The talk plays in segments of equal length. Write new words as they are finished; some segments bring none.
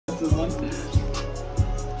scheiße, Mann.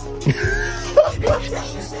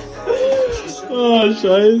 Oh,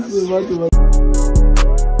 scheiße, warte mal.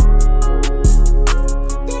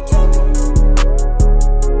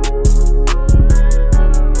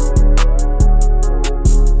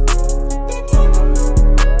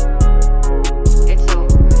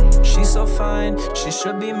 She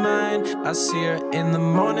should be mine. I see her in the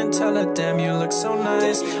morning, tell her, damn, you look so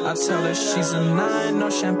nice. I tell her she's a 9, no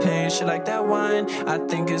champagne, she like that wine. I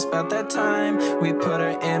think it's about that time we put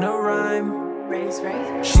her in a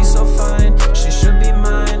rhyme. She's so fine, she should be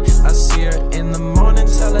mine. I see her in the morning,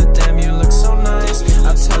 tell her, damn, you look so nice.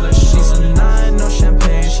 I tell her she's a 9, no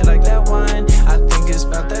champagne, she like that wine. I think it's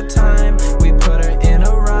about that time we put her in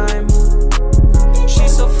a rhyme.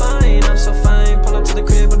 She's so fine, I'm so fine. Pull up to the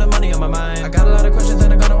crib with the money on my mind. I got a lot of questions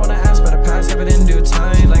that I'm gonna wanna ask, but I pass, have it in due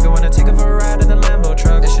time. Like I wanna take her for a ride in the Lambo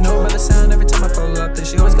truck. And she know by the sound every time I pull up that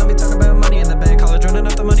she always gonna be talking about money in the bank. Call her running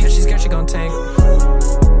up the money and she's scared she gon' tank.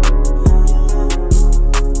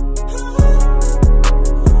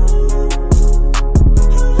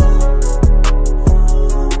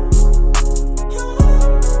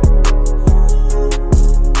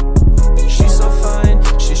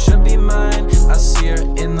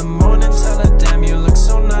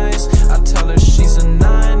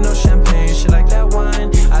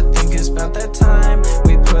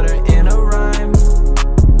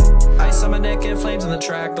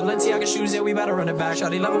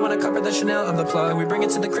 Shawty love it when I cover the Chanel of the plug. We bring it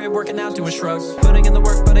to the crib, working out, doing shrugs. Putting in the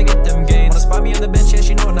work, but I get them gains. Wanna spot me on the bench, yeah,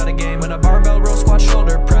 she know I'm not a game. When a barbell row, squat,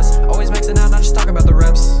 shoulder press. Always maxing out, not just talking about the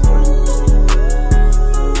reps.